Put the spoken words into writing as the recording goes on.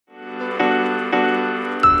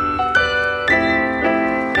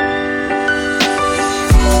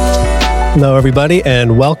Hello, everybody,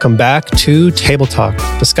 and welcome back to Table Talk,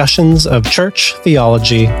 discussions of church,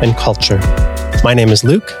 theology, and culture. My name is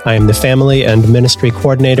Luke. I am the Family and Ministry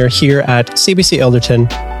Coordinator here at CBC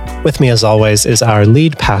Ilderton. With me, as always, is our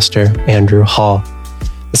lead pastor, Andrew Hall.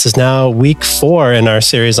 This is now week 4 in our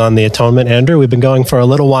series on the Atonement. Andrew, we've been going for a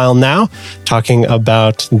little while now, talking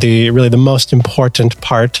about the most important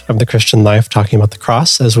part of the Christian life, talking about the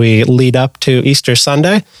cross as we lead up to Easter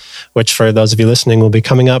Sunday, which for those of you listening will be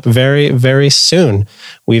coming up very, very soon.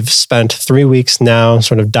 We've spent 3 weeks now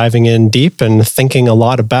sort of diving in deep and thinking a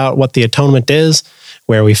lot about what the atonement is,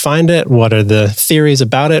 where we find it, what are the theories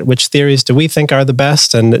about it, which theories do we think are the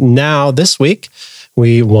best, and now this week,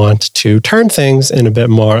 we want to turn things in a bit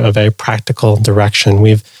more of a practical direction.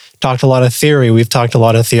 We've talked a lot of theory, we've talked a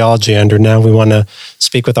lot of theology, Andrew. Now we want to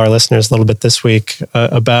speak with our listeners a little bit this week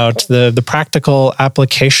about the practical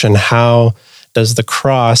application. How does the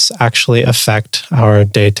cross actually affect our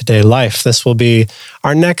day-to-day life? This will be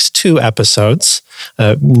our next 2 episodes.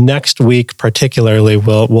 Next week, particularly,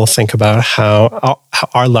 we'll think about how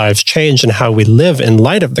our lives change and how we live in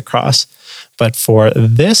light of the cross. But for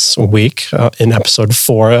this week, in episode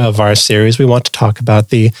 4 of our series, we want to talk about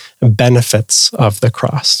the benefits of the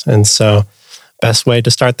cross. And so, best way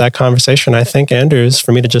to start that conversation, I think, Andrew, is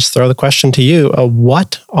for me to just throw the question to you.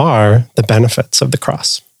 What are the benefits of the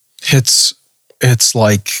cross? It's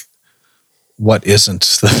like, what isn't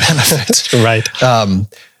the benefit? Right.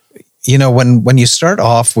 When you start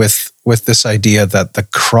off with this idea that the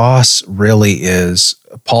cross really is,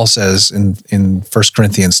 Paul says in 1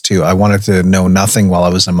 Corinthians 2, I wanted to know nothing while I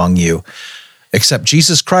was among you, except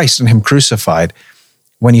Jesus Christ and Him crucified.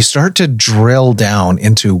 When you start to drill down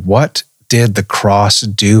into what did the cross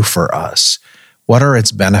do for us, what are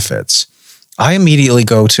its benefits, I immediately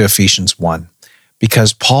go to Ephesians 1,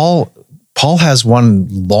 because Paul has one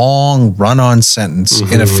long run-on sentence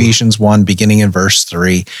in Ephesians 1, beginning in verse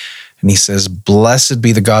 3, and he says, "Blessed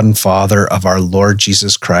be the God and Father of our Lord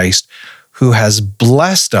Jesus Christ, who has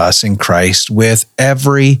blessed us in Christ with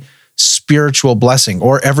every spiritual blessing,"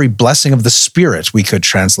 or every blessing of the Spirit, we could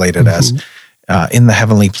translate it as, in the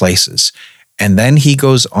heavenly places. And then he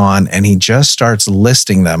goes on and he just starts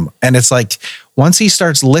listing them. And it's like, once he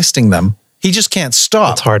starts listing them, he just can't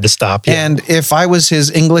stop. It's hard to stop. Yeah. And if I was his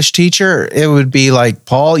English teacher, it would be like,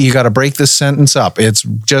 Paul, you got to break this sentence up. It's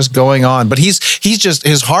just going on. But he's just,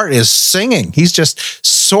 his heart is singing. He's just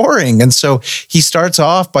soaring. And so he starts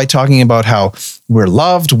off by talking about how we're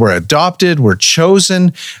loved, we're adopted, we're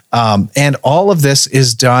chosen. And all of this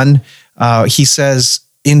is done. He says,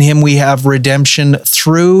 in Him we have redemption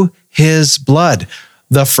through His blood,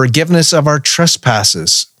 the forgiveness of our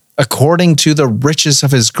trespasses, according to the riches of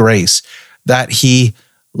His grace that He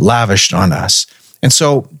lavished on us. And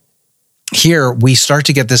so here we start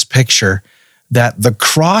to get this picture that the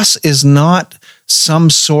cross is not some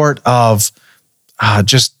sort of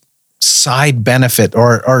just side benefit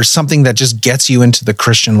or something that just gets you into the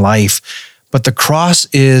Christian life, but the cross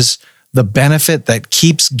is the benefit that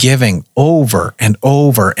keeps giving over and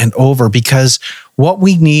over and over, because what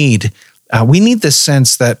we need this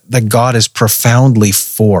sense that God is profoundly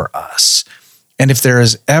for us. And if there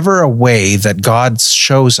is ever a way that God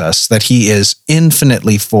shows us that He is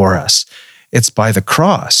infinitely for us, it's by the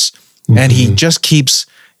cross. And He just keeps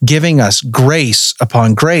giving us grace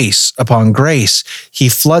upon grace upon grace. He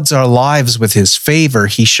floods our lives with His favor.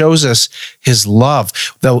 He shows us His love.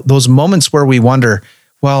 Those moments where we wonder,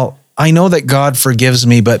 well, I know that God forgives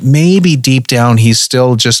me, but maybe deep down He's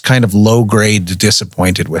still just kind of low-grade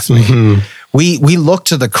disappointed with me. We look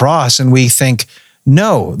to the cross and we think,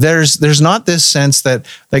 no, there's not this sense that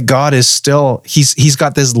God is still, he's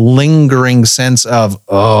got this lingering sense of,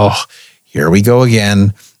 oh, here we go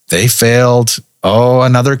again. They failed. Oh,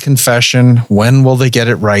 another confession. When will they get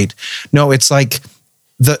it right? No, it's like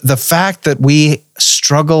the fact that we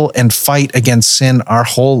struggle and fight against sin our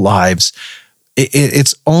whole lives,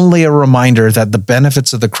 it's only a reminder that the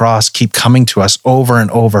benefits of the cross keep coming to us over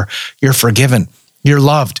and over. You're forgiven. You're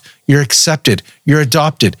loved. You're accepted. You're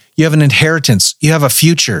adopted. You have an inheritance. You have a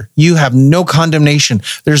future. You have no condemnation.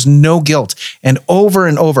 There's no guilt. And over,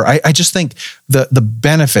 I just think the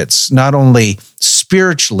benefits, not only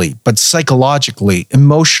spiritually, but psychologically,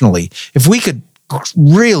 emotionally, if we could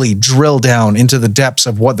really drill down into the depths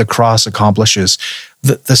of what the cross accomplishes,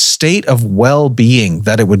 the state of well-being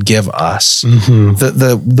that it would give us,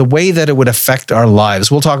 the way that it would affect our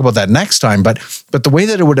lives. We'll talk about that next time, but the way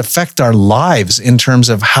that it would affect our lives in terms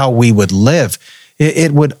of how we would live,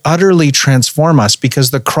 it would utterly transform us,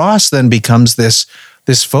 because the cross then becomes this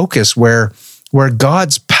focus where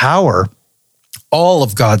God's power, all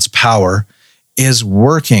of God's power, is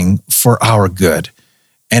working for our good.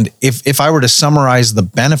 And if I were to summarize the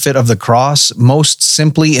benefit of the cross most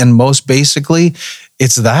simply and most basically,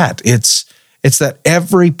 it's that. It's that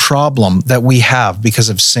every problem that we have because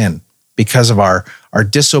of sin, because of our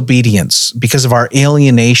disobedience, because of our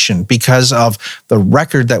alienation, because of the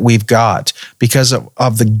record that we've got, because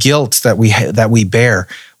of the guilt that we bear,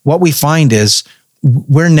 what we find is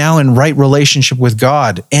we're now in right relationship with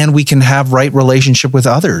God, and we can have right relationship with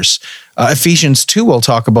others. Ephesians 2 will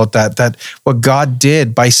talk about that what God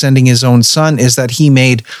did by sending his own son is that he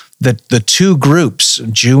made the two groups,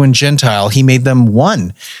 Jew and Gentile, he made them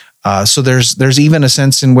one. So there's even a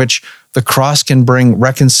sense in which the cross can bring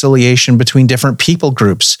reconciliation between different people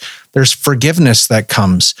groups. There's forgiveness that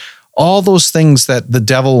comes. All those things that the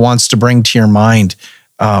devil wants to bring to your mind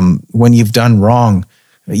when you've done wrong.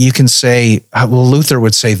 You can say, well, Luther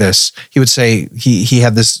would say this. He would say he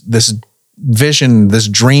had this vision, this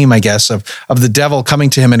dream, I guess, of the devil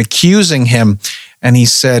coming to him and accusing him. And he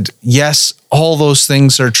said, yes, all those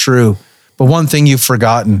things are true. But one thing you've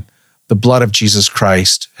forgotten, the blood of Jesus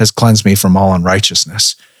Christ has cleansed me from all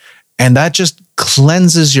unrighteousness. And that just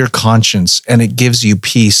cleanses your conscience and it gives you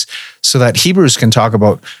peace, so that Hebrews can talk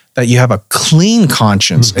about that you have a clean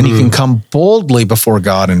conscience and you can come boldly before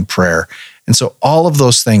God in prayer. And so all of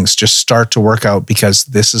those things just start to work out because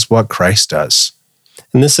this is what Christ does.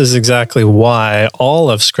 And this is exactly why all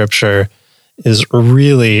of Scripture is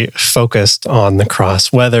really focused on the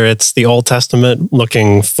cross, whether it's the Old Testament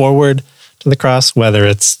looking forward to the cross, whether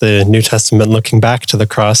it's the New Testament looking back to the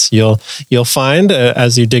cross. You'll find,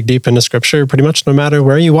 as you dig deep into Scripture, pretty much no matter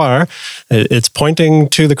where you are, it's pointing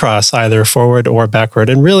to the cross, either forward or backward.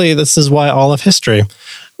 And really, this is why all of history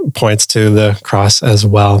points to the cross as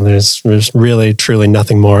well. There's really, truly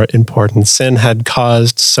nothing more important. Sin had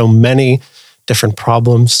caused so many different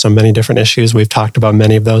problems, so many different issues. We've talked about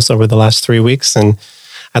many of those over the last 3 weeks. And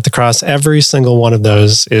at the cross, every single one of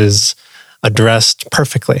those is addressed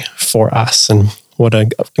perfectly for us. And what a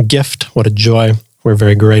gift, what a joy. We're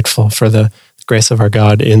very grateful for the grace of our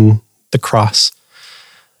God in the cross.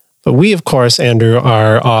 But we, of course, Andrew,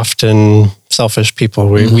 are often selfish people.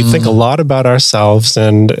 We think a lot about ourselves.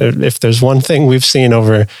 And if there's one thing we've seen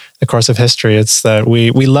over the course of history, it's that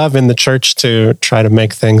we love in the church to try to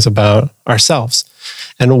make things about ourselves.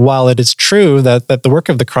 And while it is true that the work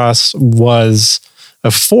of the cross was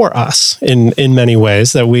for us in many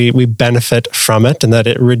ways, that we benefit from it and that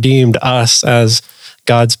it redeemed us as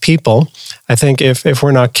God's people, I think if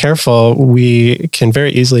we're not careful, we can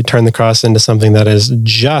very easily turn the cross into something that is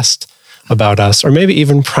just about us, or maybe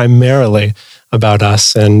even primarily about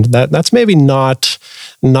us. And that's maybe not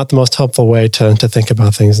the most helpful way to think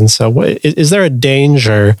about things. And so is there a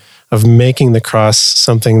danger of making the cross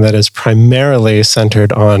something that is primarily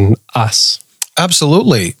centered on us?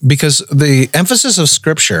 Absolutely, because the emphasis of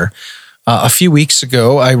Scripture, a few weeks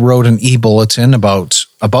ago, I wrote an e-bulletin about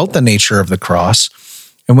the nature of the cross.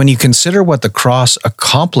 And when you consider what the cross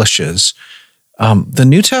accomplishes, the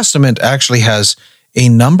New Testament actually has a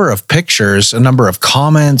number of pictures, a number of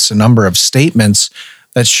comments, a number of statements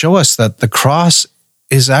that show us that the cross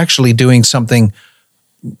is actually doing something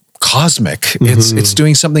cosmic. It's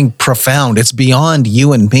doing something profound. It's beyond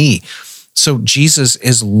you and me. So Jesus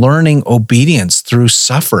is learning obedience through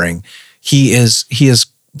suffering. He is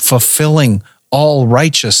fulfilling all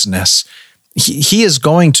righteousness. He is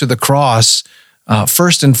going to the cross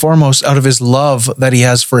first and foremost out of his love that he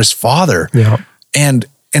has for his Father. Yeah.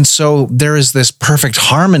 And so there is this perfect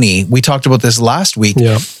harmony. We talked about this last week.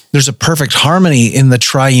 Yeah. There's a perfect harmony in the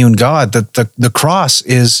triune God, that the cross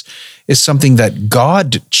is something that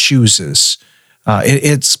God chooses.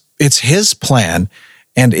 It's his plan,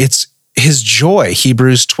 and it's his joy.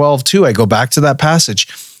 Hebrews 12:2, I go back to that passage,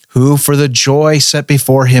 who for the joy set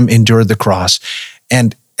before him endured the cross.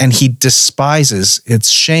 And he despises its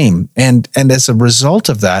shame. And as a result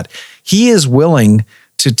of that, he is willing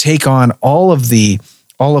to take on all of the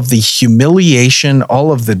humiliation,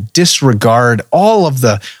 all of the disregard, all of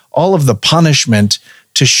the punishment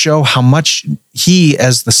to show how much he,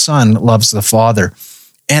 as the Son, loves the Father.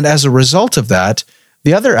 And as a result of that,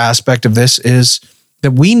 the other aspect of this is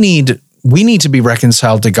that we need to be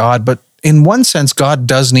reconciled to God, but in one sense, God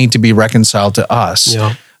does need to be reconciled to us.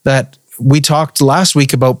 Yeah. That we talked last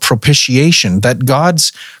week about propitiation, that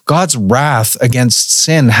God's wrath against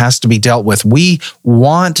sin has to be dealt with. We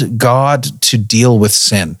want God to deal with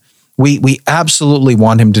sin. We absolutely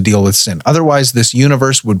want him to deal with sin. Otherwise, this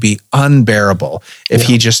universe would be unbearable if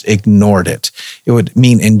he just ignored it. It would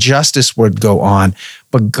mean injustice would go on.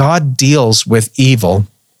 But God deals with evil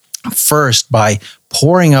first by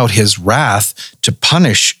pouring out his wrath to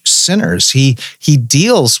punish sinners. He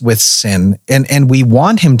deals with sin, and we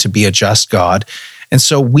want him to be a just God. And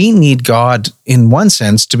so we need God, in one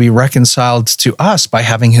sense, to be reconciled to us by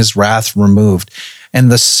having his wrath removed. And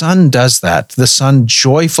the Son does that. The Son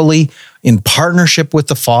joyfully, in partnership with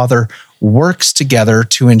the Father, works together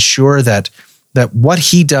to ensure that what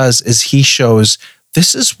he does is he shows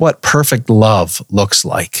this is what perfect love looks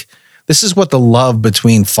like. This is what the love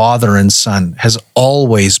between Father and Son has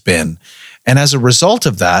always been. And as a result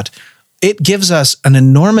of that, it gives us an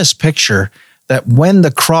enormous picture that when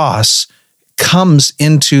the cross comes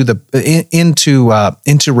into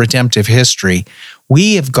redemptive history,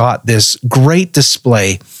 we have got this great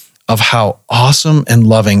display of how awesome and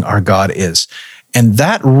loving our God is. And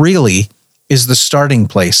that really is the starting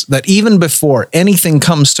place, that even before anything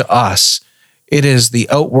comes to us, it is the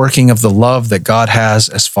outworking of the love that God has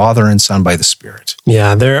as Father and Son by the Spirit.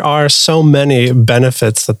 Yeah, there are so many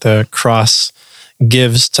benefits that the cross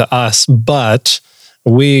gives to us, but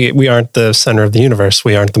we aren't the center of the universe.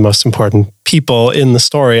 We aren't the most important people in the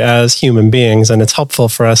story as human beings, and it's helpful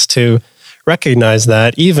for us to recognize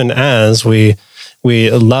that even as we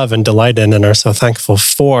love and delight in and are so thankful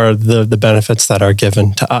for the benefits that are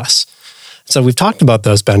given to us. So we've talked about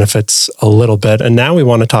those benefits a little bit, and now we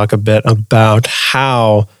want to talk a bit about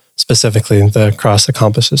how specifically the cross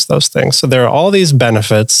accomplishes those things. So there are all these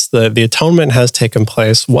benefits. The atonement has taken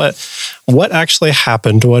place. What actually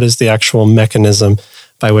happened? What is the actual mechanism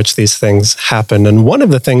by which these things happen? And one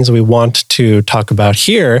of the things we want to talk about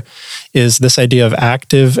here is this idea of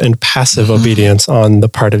active and passive obedience on the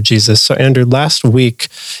part of Jesus. So Andrew, last week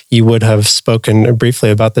you would have spoken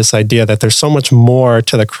briefly about this idea that there's so much more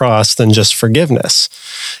to the cross than just forgiveness.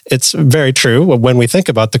 It's very true. When we think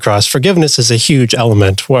about the cross, forgiveness is a huge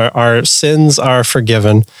element where our sins are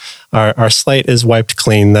forgiven. Our slate is wiped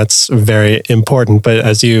clean. That's very important. But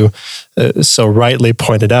as you so rightly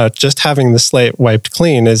pointed out, just having the slate wiped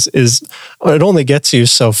clean is it only gets you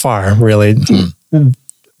so far, really. Mm-hmm.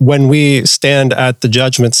 When we stand at the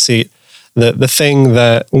judgment seat, the thing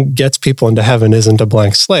that gets people into heaven isn't a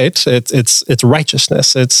blank slate. It's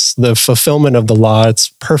righteousness. It's the fulfillment of the law. It's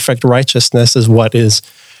perfect righteousness is what is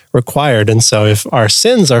required. And so if our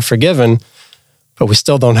sins are forgiven, but we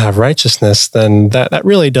still don't have righteousness, then that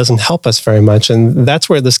really doesn't help us very much. And that's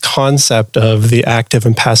where this concept of the active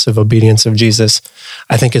and passive obedience of Jesus,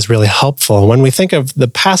 I think, is really helpful. When we think of the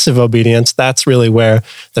passive obedience, that's really where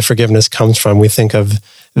the forgiveness comes from. We think of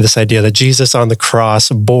this idea that Jesus on the cross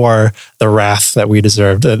bore the wrath that we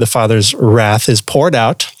deserved. The Father's wrath is poured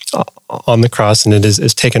out on the cross, and it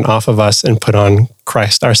is taken off of us and put on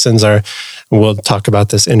Christ. Our sins are, we'll talk about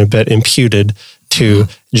this in a bit, imputed to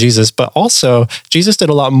Jesus, but also Jesus did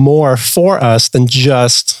a lot more for us than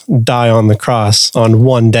just die on the cross on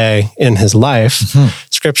one day in his life. Mm-hmm.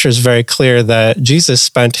 Scripture is very clear that Jesus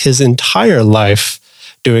spent his entire life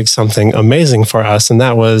doing something amazing for us, and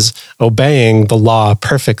that was obeying the law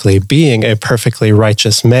perfectly, being a perfectly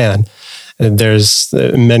righteous man. And there's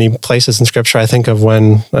many places in Scripture I think of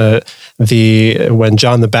when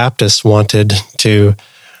John the Baptist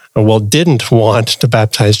didn't want to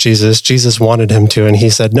baptize Jesus. Jesus wanted him to, and he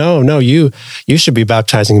said, "No, you should be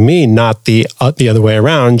baptizing me, not the other way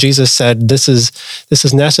around." Jesus said, "This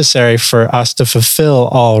is necessary for us to fulfill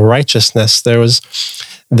all righteousness." There was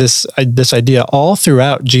this idea all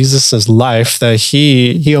throughout Jesus's life that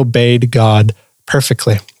he obeyed God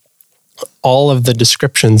perfectly. All of the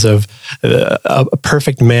descriptions of a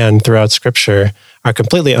perfect man throughout Scripture are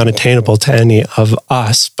completely unattainable to any of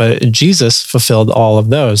us, but Jesus fulfilled all of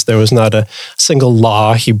those. There was not a single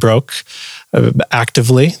law he broke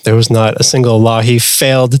actively. There was not a single law he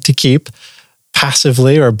failed to keep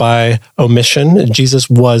passively or by omission. Jesus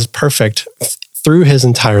was perfect through his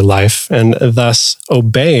entire life and thus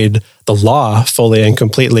obeyed the law fully and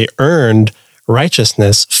completely, earned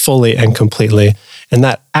righteousness fully and completely. And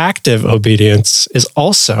that active obedience is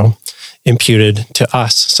also imputed to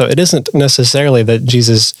us. So it isn't necessarily that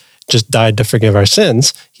Jesus just died to forgive our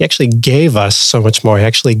sins. He actually gave us so much more. He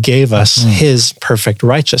actually gave us his perfect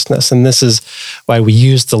righteousness. And this is why we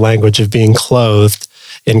use the language of being clothed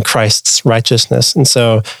in Christ's righteousness. And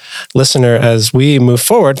so, listener, as we move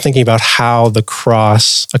forward, thinking about how the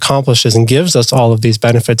cross accomplishes and gives us all of these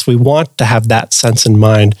benefits, we want to have that sense in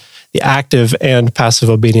mind, the active and passive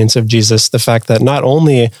obedience of Jesus, the fact that not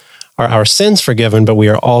only are our sins forgiven, but we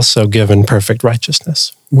are also given perfect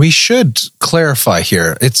righteousness. We should clarify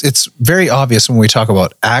here. It's very obvious when we talk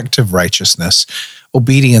about active righteousness.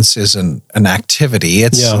 Obedience is an activity.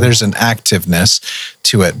 There's an activeness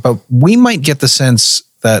to it. But we might get the sense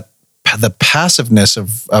that the passiveness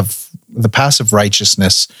of the passive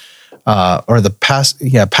righteousness or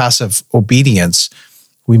the passive obedience,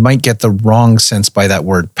 we might get the wrong sense by that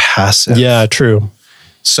word passive. Yeah, true.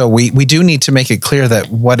 So we do need to make it clear that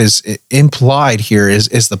what is implied here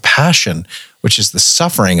is the passion, which is the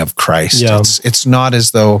suffering of Christ. Yeah. It's not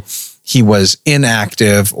as though he was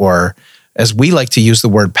inactive, or as we like to use the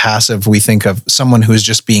word passive, we think of someone who is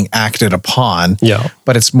just being acted upon. Yeah.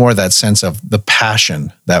 But it's more that sense of the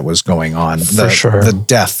passion that was going on, the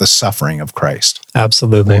death, the suffering of Christ.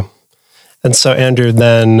 Absolutely. And so, Andrew,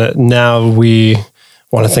 then now we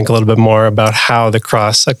want to think a little bit more about how the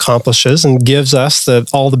cross accomplishes and gives us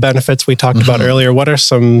all the benefits we talked about earlier. What are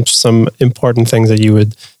some important things that you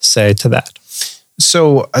would say to that?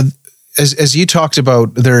 So, as you talked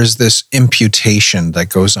about, there is this imputation that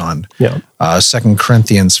goes on. Yeah. 2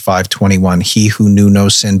 Corinthians 5:21, he who knew no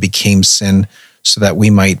sin became sin so that we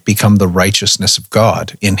might become the righteousness of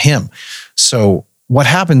God in him. So what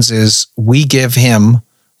happens is we give him,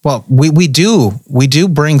 well, we do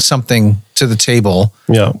bring something to the table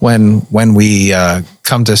when we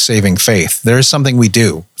come to saving faith. There is something we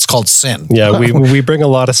do. It's called sin. Yeah, we bring a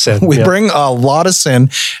lot of sin. We bring a lot of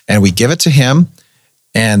sin and we give it to him.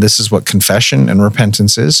 And this is what confession and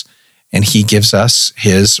repentance is. And he gives us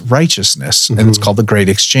his righteousness. And it's called the great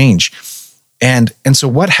exchange. And so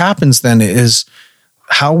what happens then is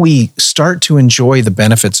how we start to enjoy the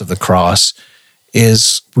benefits of the cross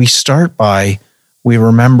is we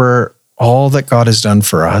remember all that God has done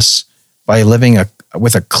for us by living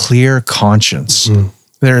with a clear conscience.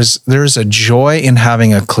 There's a joy in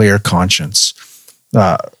having a clear conscience.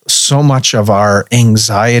 So much of our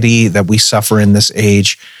anxiety that we suffer in this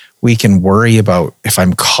age, we can worry about if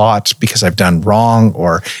I'm caught because I've done wrong,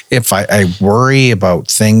 or if I worry about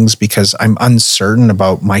things because I'm uncertain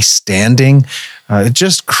about my standing. It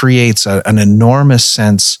just creates an enormous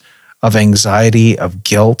sense of anxiety, of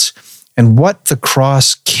guilt. And what the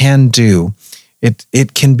cross can do,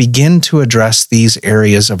 it can begin to address these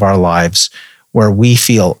areas of our lives where we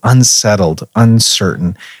feel unsettled,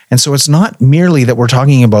 uncertain. And so it's not merely that we're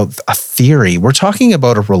talking about a theory, we're talking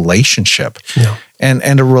about a relationship. Yeah.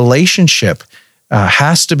 And a relationship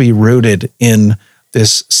has to be rooted in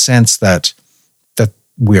this sense that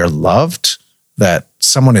we are loved, that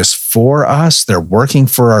someone is for us, they're working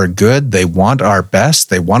for our good, they want our best,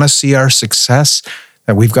 they want to see our success,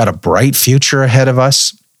 that we've got a bright future ahead of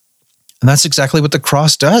us. And that's exactly what the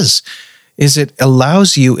cross does. Is it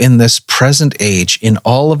allows you in this present age, in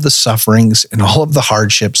all of the sufferings, in all of the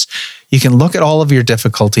hardships, you can look at all of your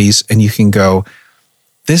difficulties and you can go,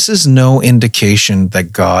 this is no indication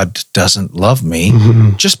that God doesn't love me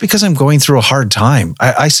just because I'm going through a hard time.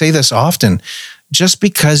 I say this often, just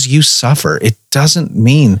because you suffer, it doesn't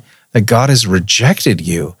mean that God has rejected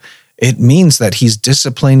you. It means that he's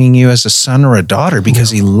disciplining you as a son or a daughter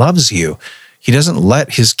because he loves you. He doesn't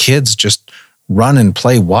let his kids just run and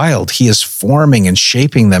play wild. He is forming and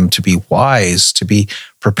shaping them to be wise, to be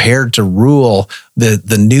prepared to rule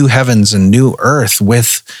the new heavens and new earth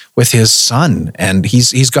with his son. And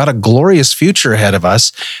he's got a glorious future ahead of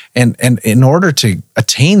us. And in order to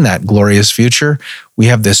attain that glorious future, we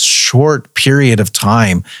have this short period of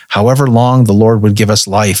time, however long the Lord would give us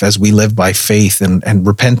life as we live by faith and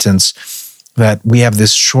repentance, that we have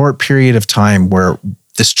this short period of time where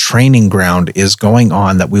this training ground is going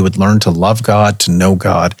on, that we would learn to love God, to know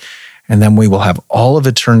God, and then we will have all of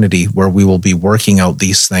eternity where we will be working out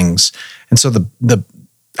these things. And so the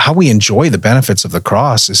how we enjoy the benefits of the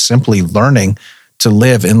cross is simply learning to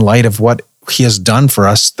live in light of what he has done for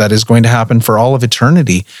us that is going to happen for all of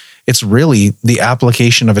eternity. It's really the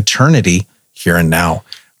application of eternity here and now.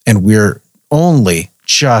 And we're only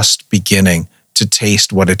just beginning to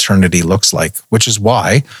taste what eternity looks like, which is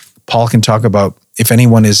why Paul can talk about if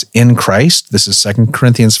anyone is in Christ, this is 2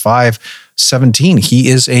 Corinthians 5:17, he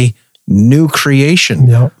is a new creation.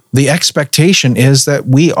 Yep. The expectation is that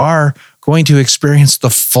we are going to experience the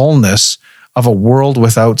fullness of a world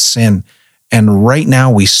without sin. And right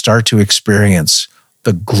now we start to experience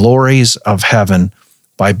the glories of heaven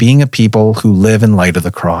by being a people who live in light of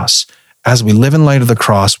the cross. As we live in light of the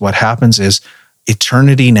cross, what happens is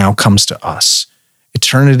eternity now comes to us.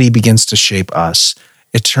 Eternity begins to shape us.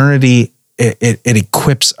 Eternity, it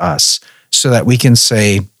equips us so that we can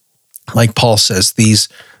say, like Paul says, these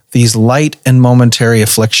light and momentary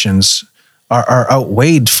afflictions are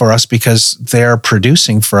outweighed for us because they're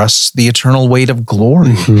producing for us the eternal weight of glory.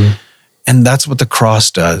 Mm-hmm. And that's what the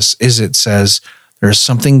cross does, is it says there's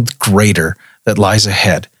something greater that lies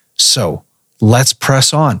ahead. So let's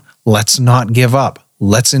press on. Let's not give up.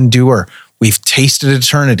 Let's endure. We've tasted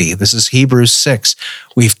eternity. This is Hebrews 6.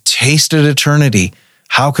 We've tasted eternity.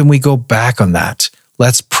 How can we go back on that?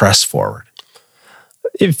 Let's press forward.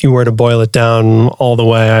 If you were to boil it down all the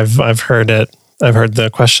way, I've heard it. I've heard the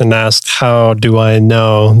question asked, how do I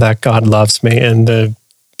know that God loves me? And the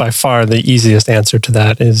by far the easiest answer to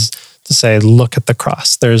that is to say, look at the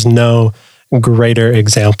cross. There's no greater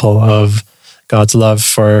example of God's love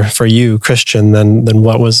for you, Christian, than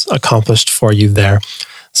what was accomplished for you there.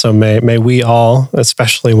 So may we all,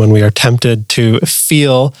 especially when we are tempted to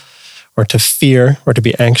feel or to fear or to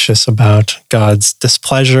be anxious about God's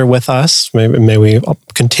displeasure with us, may we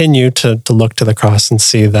continue to look to the cross and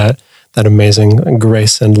see that amazing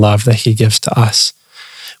grace and love that he gives to us.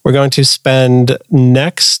 We're going to spend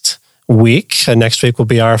next week will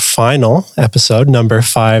be our final episode, number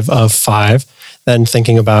 5 of 5, then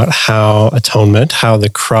thinking about how atonement, how the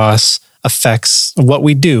cross affects what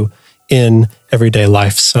we do in everyday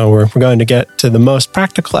life. So we're going to get to the most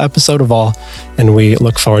practical episode of all, and we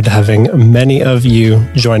look forward to having many of you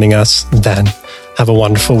joining us then. Have a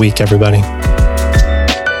wonderful week, everybody.